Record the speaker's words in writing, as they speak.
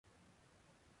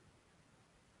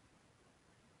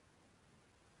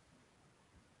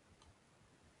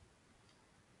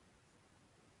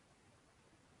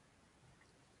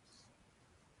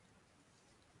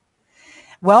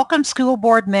Welcome school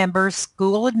board members,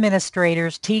 school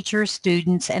administrators, teachers,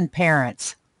 students, and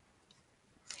parents.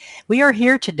 We are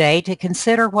here today to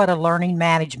consider what a learning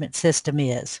management system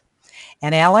is.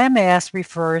 An LMS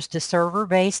refers to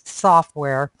server-based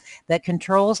software that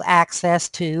controls access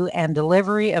to and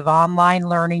delivery of online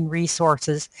learning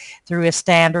resources through a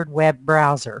standard web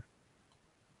browser.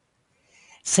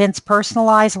 Since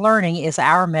personalized learning is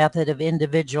our method of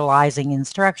individualizing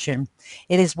instruction,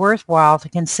 it is worthwhile to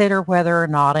consider whether or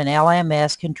not an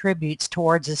LMS contributes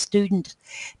towards a student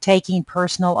taking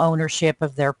personal ownership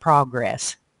of their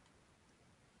progress.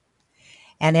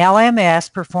 An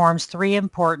LMS performs three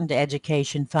important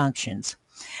education functions.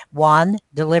 1.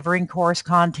 Delivering course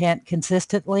content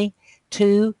consistently.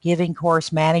 2. Giving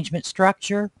course management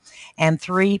structure. And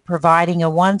 3. Providing a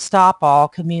one-stop-all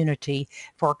community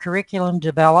for curriculum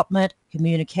development,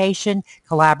 communication,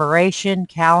 collaboration,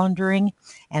 calendaring,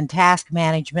 and task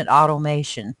management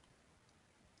automation.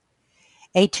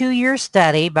 A 2-year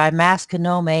study by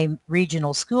Masconomet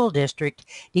Regional School District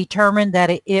determined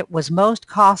that it was most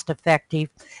cost-effective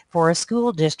for a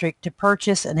school district to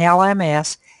purchase an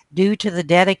LMS due to the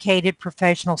dedicated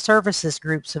professional services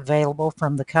groups available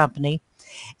from the company,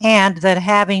 and that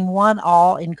having one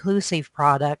all-inclusive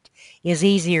product is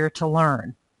easier to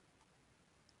learn.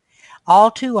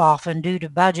 All too often, due to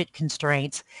budget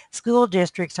constraints, school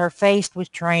districts are faced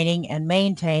with training and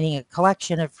maintaining a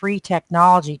collection of free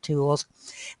technology tools,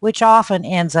 which often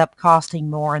ends up costing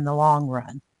more in the long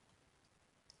run.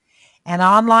 An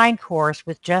online course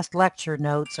with just lecture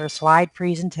notes or slide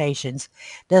presentations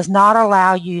does not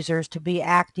allow users to be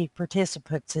active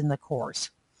participants in the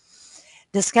course.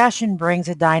 Discussion brings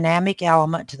a dynamic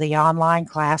element to the online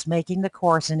class, making the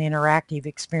course an interactive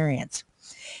experience.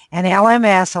 An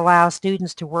LMS allows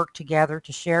students to work together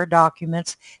to share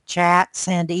documents, chat,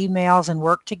 send emails, and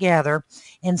work together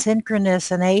in synchronous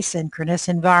and asynchronous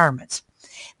environments.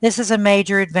 This is a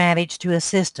major advantage to a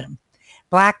system.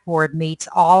 Blackboard meets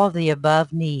all of the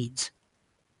above needs.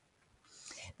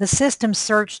 The system's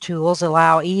search tools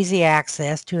allow easy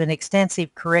access to an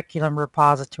extensive curriculum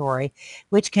repository,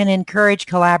 which can encourage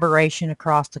collaboration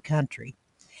across the country.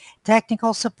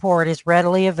 Technical support is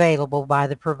readily available by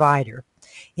the provider.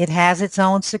 It has its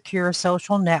own secure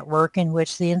social network in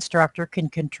which the instructor can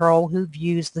control who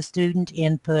views the student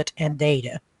input and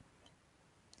data.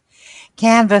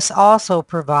 Canvas also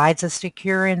provides a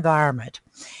secure environment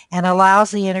and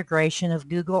allows the integration of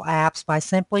Google Apps by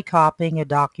simply copying a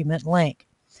document link.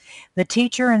 The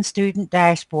teacher and student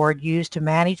dashboard used to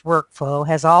manage workflow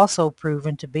has also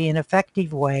proven to be an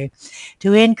effective way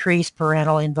to increase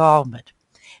parental involvement.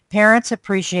 Parents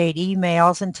appreciate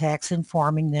emails and texts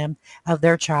informing them of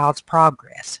their child's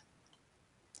progress.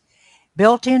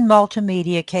 Built-in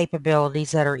multimedia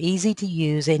capabilities that are easy to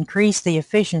use increase the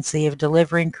efficiency of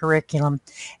delivering curriculum,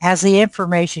 as the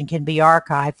information can be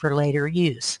archived for later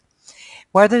use.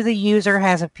 Whether the user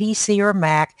has a PC or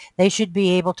Mac, they should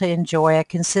be able to enjoy a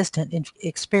consistent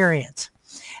experience.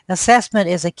 Assessment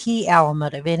is a key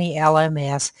element of any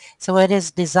LMS, so it is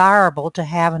desirable to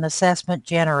have an assessment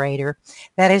generator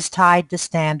that is tied to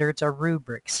standards or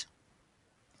rubrics.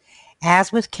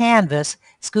 As with Canvas,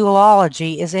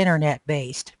 Schoolology is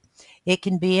internet-based. It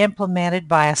can be implemented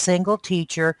by a single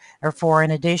teacher or for an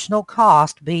additional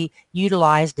cost be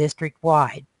utilized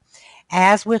district-wide.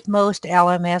 As with most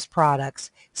LMS products,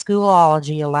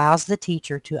 Schoolology allows the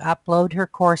teacher to upload her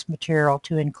course material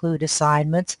to include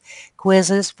assignments,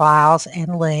 quizzes, files,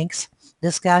 and links,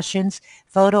 discussions,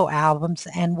 photo albums,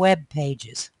 and web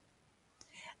pages.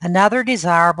 Another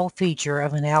desirable feature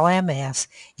of an LMS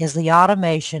is the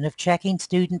automation of checking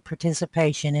student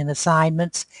participation in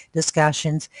assignments,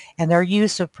 discussions, and their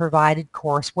use of provided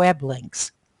course web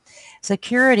links.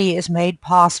 Security is made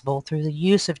possible through the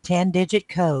use of 10-digit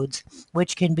codes,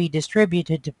 which can be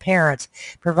distributed to parents,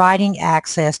 providing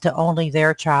access to only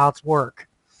their child's work.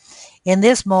 In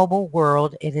this mobile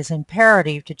world, it is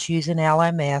imperative to choose an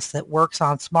LMS that works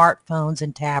on smartphones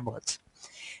and tablets.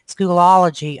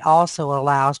 Schoolology also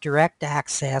allows direct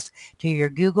access to your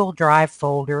Google Drive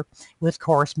folder with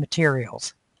course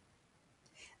materials.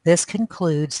 This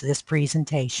concludes this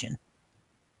presentation.